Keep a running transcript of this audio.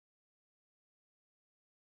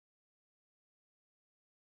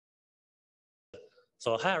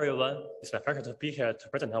So hi everyone, it's my pleasure to be here to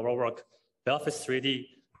present our work, BioFace-3D,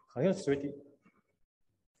 continuous 3D.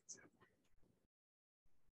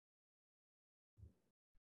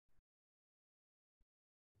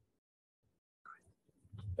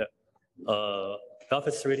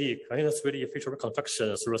 BioFace-3D, continuous 3D feature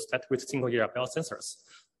reconstruction through static with single-year biosensors.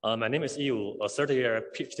 My name is Yu, a third-year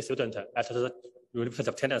PhD student at the University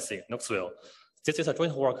of Tennessee, Knoxville. This is a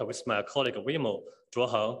joint work with my colleague Wimo,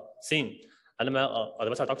 Zhuoheng, Xin, and my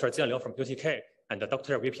advisor Dr. Jian Liu from UTK and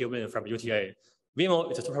Dr. VP Win from UTA.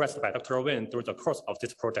 Wimo is supervised by Dr. Win during the course of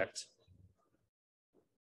this project.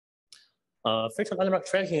 Feature landmark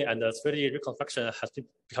tracking and 3D reconstruction has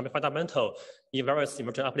become fundamental in various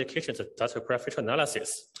emerging applications that require feature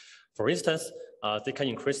analysis. For instance, they can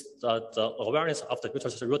increase the awareness of the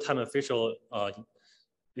user's real-time facial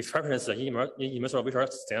expressions in immersive visual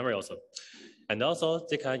scenarios. And also,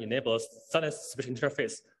 they can enable silent speech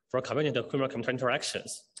interface for convenient human-computer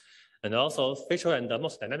interactions. And also, facial and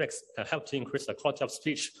motion dynamics can help to increase the quality of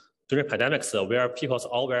speech during pandemics where people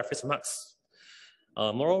all wear face masks.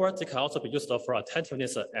 Moreover, they can also be used for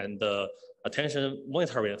attentiveness and attention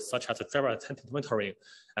monitoring, such as driver attention monitoring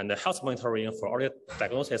and health monitoring for early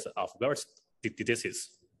diagnosis of various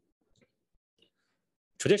diseases.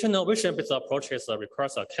 Traditional vision-based approaches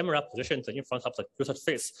requires a camera positioned in front of the user's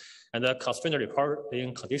face and constrained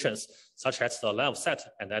recording conditions, such as the line of sight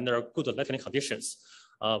and under good lighting conditions,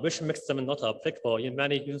 which makes them not applicable in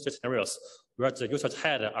many user scenarios where the user's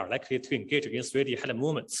head are likely to engage in 3D head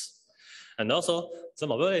movements. And also, the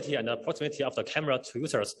mobility and proximity of the camera to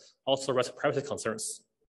users also raise privacy concerns.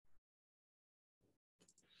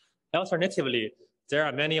 Alternatively, there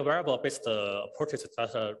are many variable-based approaches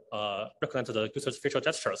that represent the user's facial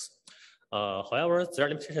gestures. However, there are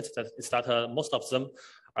limitations is that most of them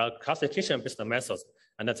are classification-based methods,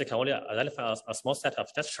 and that they can only identify a small set of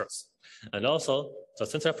gestures. And also, the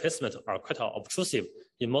sensor placement are quite obtrusive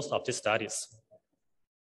in most of these studies.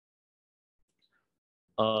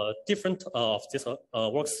 Different of these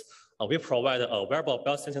works, we provide a wearable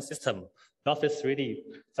biosensing system, BioFace-3D,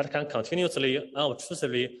 that can continuously,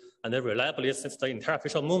 unobtrusively, and reliably sense the entire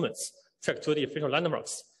facial movements, track 2D facial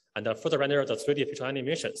landmarks, and further render the 3D facial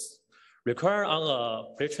animations. Required on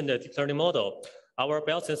a pre-trained deep learning model, our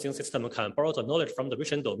biosensing system can borrow the knowledge from the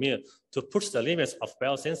vision domain to push the limits of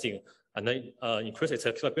biosensing and increase its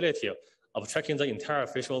capability of tracking the entire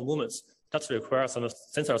facial movements that require some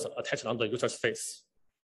sensors attached on the user's face.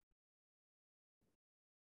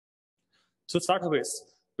 To start with,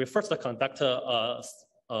 we first conduct a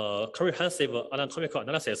comprehensive anatomical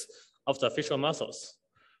analysis of the facial muscles.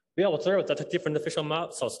 We observe that different facial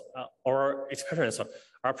muscles or expressions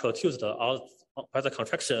are produced by the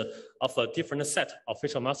contraction of a different set of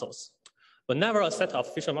facial muscles. Whenever a set of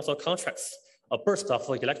facial muscle contracts, a burst of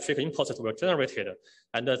electric impulses were generated,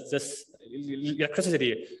 and this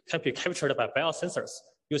electricity can be captured by biosensors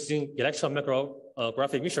using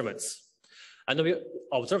electromyographic measurements. And we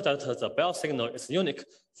observe that the biosignal is unique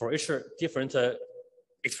for each different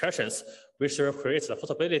expressions, which creates the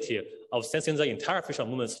possibility of sensing the entire facial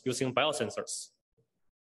movements using biosensors.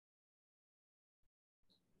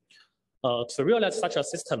 To realize such a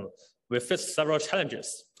system, we face several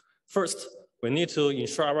challenges. First, we need to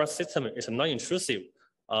ensure our system is non-intrusive,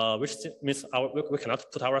 which means we cannot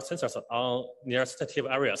put our sensors on near sensitive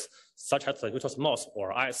areas, such as the user's mouth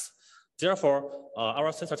or eyes. Therefore,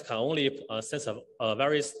 our sensors can only sense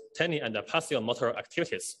very tiny and passive motor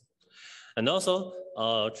activities. And also,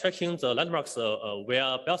 tracking the landmarks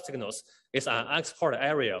via biosignals is an unexplored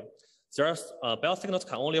area. Biosignals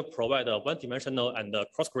can only provide one-dimensional and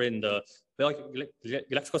cross-grained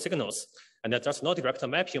electrical signals, and there's no direct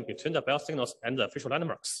mapping between the biosignals and the facial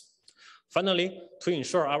landmarks. Finally, to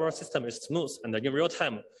ensure our system is smooth and in real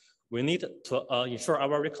time, we need to ensure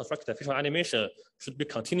our reconstructed facial animation should be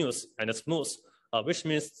continuous and smooth, which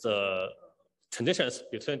means the transitions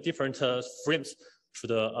between different frames should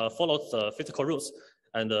follow the physical rules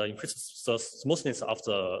and increase the smoothness of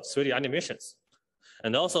the 3D animations.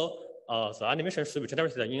 And also, the animation should be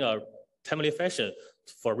generated in a timely fashion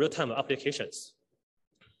for real-time applications.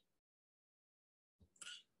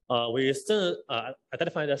 We still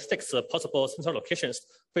identified 6 possible sensor locations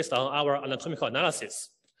based on our anatomical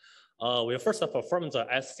analysis. We first performed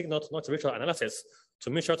the signal-to-noise ratio analysis to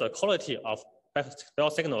measure the quality of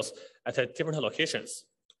biosignals at different locations.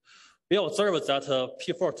 We observed that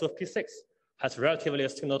P4 to P6 has relatively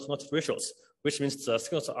signal-to-noise ratios, which means the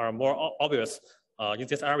signals are more obvious in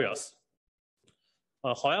these areas.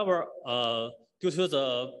 However, due to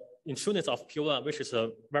the intrusiveness of P1, which is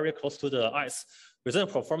very close to the eyes, We then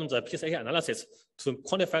perform the PCA analysis to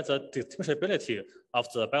quantify the distinguishability of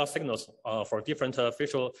the biosignals for different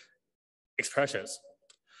facial expressions.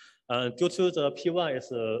 Due to the P1 is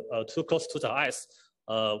too close to the eyes,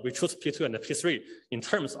 we choose P2 and P3 in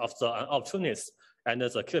terms of the opportunities and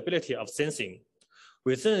the capability of sensing.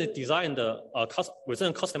 We then designed we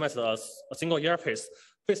then customized a single earpiece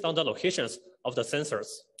based on the locations of the sensors.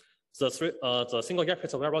 The single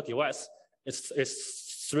earpiece wearable device is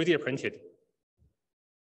 3D printed.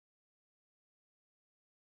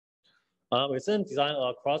 We then design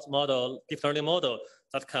a cross-model deep learning model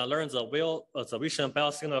that can learn the vision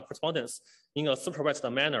biosignal correspondence in a supervised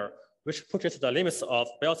manner, which pushes the limits of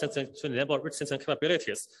biosensing to enable rich sensing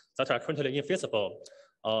capabilities that are currently invisible.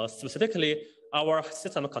 Specifically, our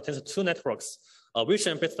system contains two networks: a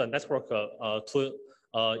vision-based network to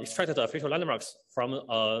extract the facial landmarks from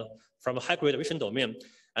high-grade vision domain,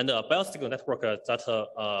 and a biosignal network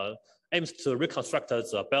that aims to reconstruct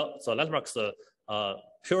the landmarks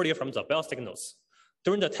purely from the biosignals.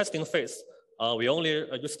 During the testing phase, we only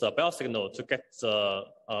use the biosignal to get the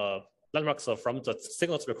landmarks from the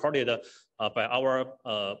signals recorded by our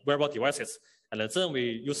wearable devices, and then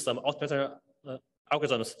we use some automated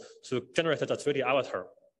algorithms to generate the 3D avatar.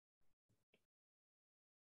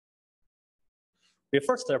 We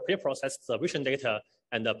first pre-process the vision data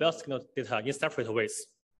and the biosignal data in separate ways.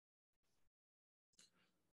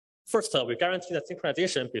 First, we guarantee the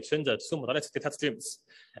synchronization between the two modality data streams,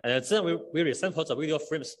 and then we resample the video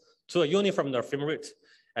frames to a uniform frame rate,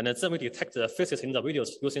 and then we detect the faces in the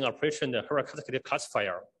videos using a pre-trained hierarchical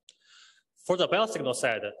classifier. For the biosignal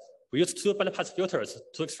side, we use two bandpass filters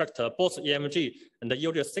to extract both EMG and the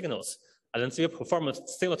EOG signals, and then we perform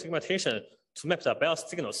signal segmentation to map the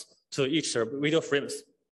biosignals to each video frames.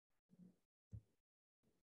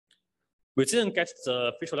 We then get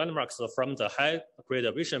the facial landmarks from the high-grade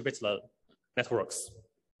vision-based networks.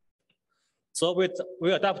 So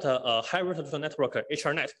we adopt a high-resolution network,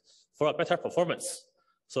 HRNet, for a better performance.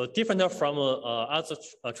 So different from other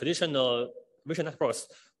traditional vision networks,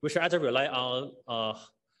 which either rely on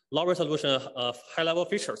low-resolution high-level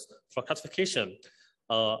features for classification.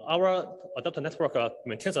 Our adaptive network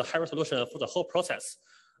maintains a high resolution for the whole process,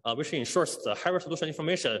 which ensures the high resolution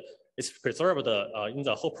information is preserved in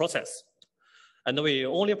the whole process. And we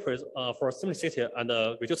only for simplicity and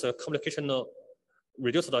reduce the computational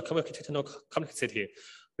complexity,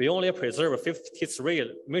 we only preserve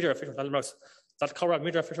 53 major facial landmarks that cover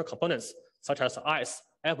major facial components such as eyes,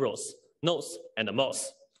 eyebrows, nose, and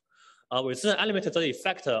mouth. We then eliminate the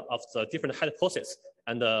effect of the different head poses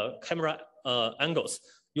and the camera angles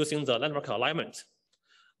using the landmark alignment.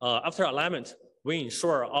 After alignment, we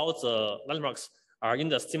ensure all the landmarks are in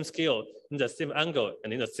the same scale, in the same angle,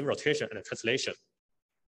 and in the same rotation and translation.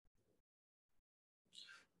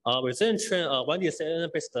 We then train a 1D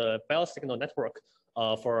CNN-based biosignal network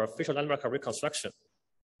for facial landmark reconstruction.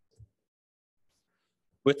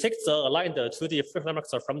 We take the aligned 2D facial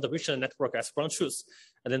landmarks from the vision network as ground truth,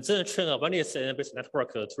 and then train a 1D CNN-based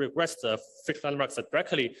network to regress the facial landmarks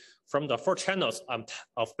directly from the 4 channels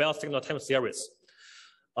of biosignal time series.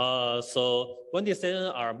 So 1D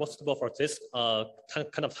CNN are most suitable for this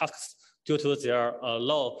kind of tasks due to their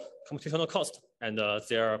low computational cost and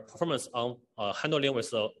their performance on handling with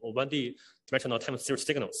 1D dimensional time series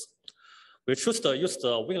signals. We choose to use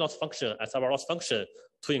the win loss function as our loss function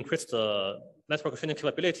to increase the network training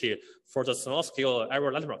capability for the small scale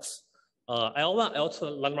error landmarks. L1,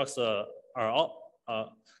 L2 landmarks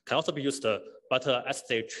can also be used, but as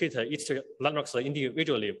they treat each landmarks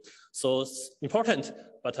individually. So important,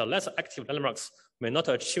 but less active landmarks may not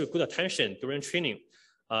achieve good attention during training,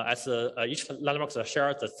 as each landmarks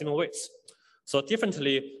share the same weights. So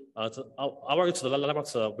differently, our used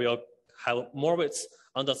landmarks will have more weights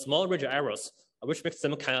on the small range errors, which makes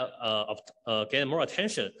them can gain more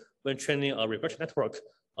attention when training a regression network,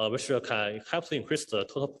 which can help to increase the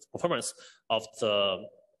total performance of the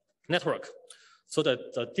network. So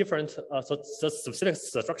that the different, so the specific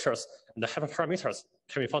structures and the hyperparameters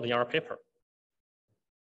can be found in our paper.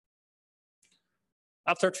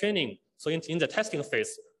 After training, so in the testing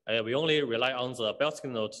phase, we only rely on the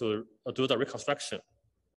biosignal to do the reconstruction.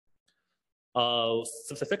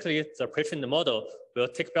 Specifically, the pre-trained model will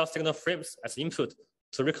take biosignal frames as input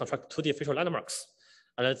to reconstruct 2D facial landmarks.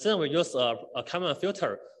 And then we use a Kalman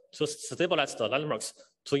filter to stabilize the landmarks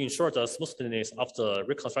to ensure the smoothness of the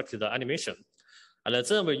reconstructed animation. And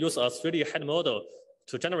then we use a 3D head model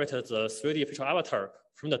to generate the 3D facial avatar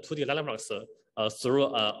from the 2D landmarks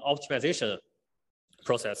through an optimization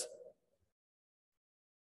process.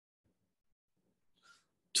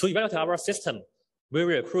 To evaluate our system, we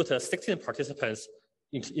recruit 16 participants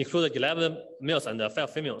include 11 males and 5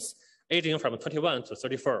 females, aging from 21 to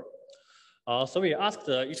 34. So we asked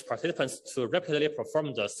each participant to repeatedly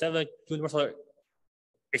perform the 7 universal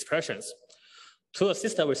expressions. To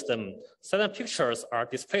assist with them, 7 pictures are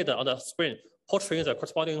displayed on the screen, portraying the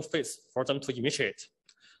corresponding face for them to initiate.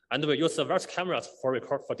 And we use various cameras for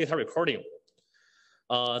data recording.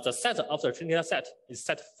 The set of the training data set is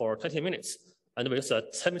set for 20 minutes, and we use 10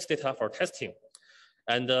 minutes data for testing.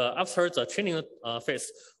 And after the training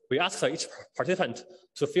phase, we ask each participant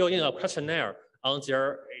to fill in a questionnaire on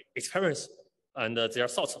their experience and their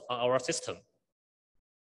thoughts on our system.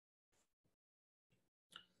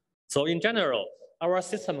 So in general, our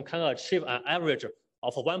system can achieve an average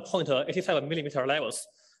of 1.87 millimeter levels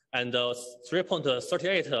and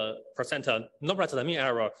 3.38% normalized mean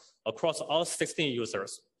error across all 16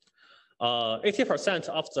 users. 80%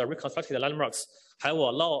 of the reconstructed landmarks have a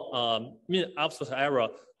low mean absolute error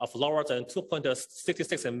of lower than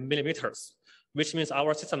 2.66 millimeters, which means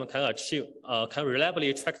our system can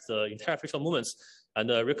reliably track the entire facial movements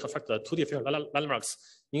and reconstruct the 2D facial landmarks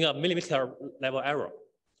in a millimeter level error.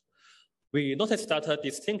 We noticed that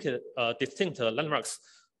distinct landmarks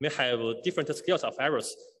may have different scales of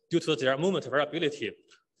errors due to their movement variability,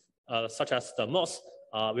 such as the mouse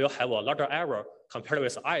will have a larger error compared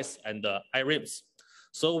with eyes and eye rims.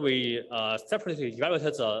 So we separately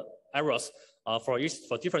evaluated the errors for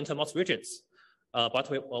different mouse regions. But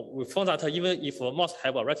we found that even if mouse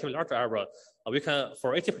have a relatively larger error, we can,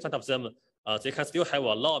 for 80% of them, they can still have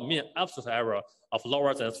a low mean absolute error of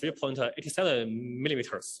lower than 3.87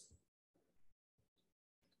 millimeters.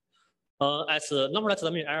 As normalized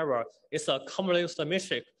mean error is a commonly used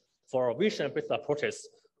metric for vision-based approaches,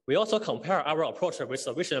 we also compare our approach with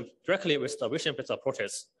directly with the vision-based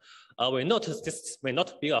approaches. We notice this may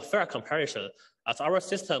not be a fair comparison, as our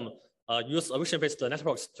system use vision-based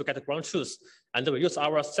networks to get ground truth, and we use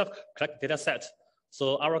our self-collected data set.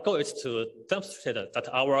 So our goal is to demonstrate that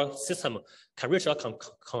our system can reach a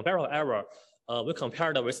comparable error when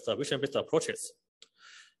compared with the vision-based approaches.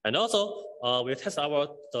 And also, we test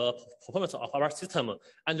the performance of our system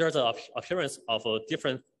under the appearance of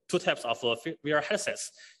two types of VR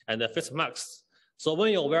headsets and face masks. So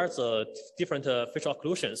when you wear the different facial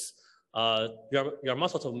occlusions, your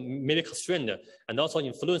muscles may be constrained and also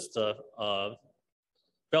influence the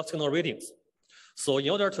bell signal readings. So in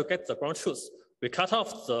order to get the ground truth, we cut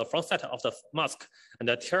off the front side of the mask and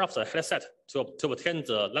tear off the headset to obtain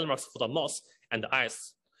the landmarks for the mouth and the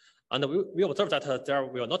eyes. And we observe that there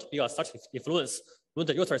will not be such influence when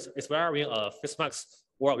the user is wearing a face mask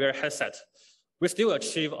or a VR headset. We still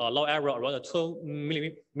achieve a low error around 2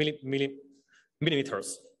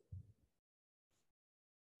 millimeters.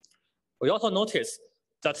 We also notice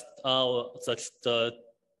that the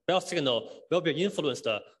bell signal will be influenced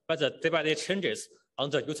by the day-by-day changes on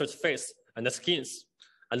the user's face and the skins.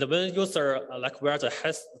 And when user wear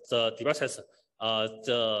the devices,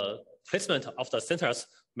 the placement of the sensors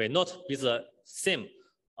may not be the same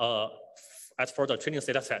as for the training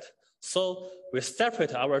data set. So we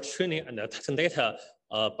separate our training and testing data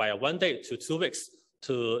by 1 day to 2 weeks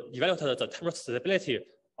to evaluate the temporal stability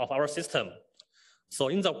of our system. So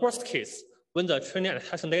in the worst case, when the training and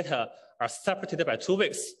testing data are separated by 2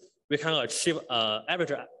 weeks, we can achieve an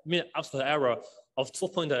average mean absolute error of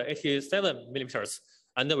 2.87 millimeters.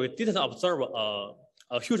 And we didn't observe a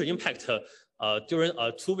huge impact during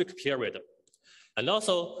a 2-week period. And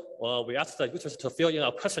also, we asked the users to fill in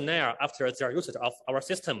a questionnaire after their usage of our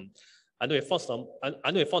system. And we found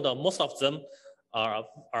that most of them are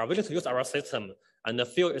willing to use our system and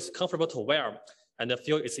feel it's comfortable to wear and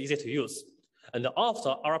feel it's easy to use. And all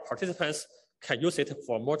of our participants can use it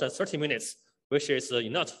for more than 30 minutes, which is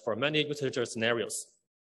enough for many usage scenarios.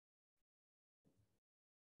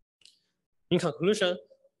 In conclusion,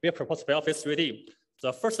 we propose BioFace-3D,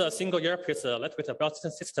 the first single earpiece lightweight belt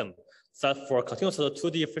system set for continuous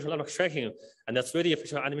 2D facial landmark tracking and 3D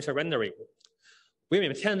facial animation rendering. We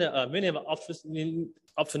maintained a minimum opportunity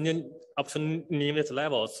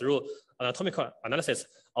level through anatomical analysis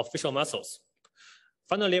of facial muscles.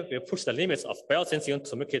 Finally, we pushed the limits of biosensing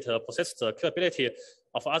to make it possess the capability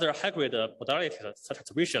of other high-grade modalities such as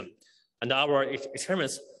vision. And our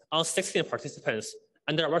experiments on 16 participants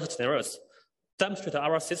under water scenarios demonstrate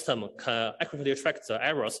our system can accurately track the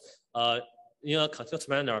errors in a continuous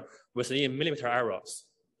manner within millimeter errors.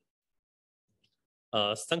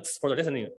 Thanks for listening.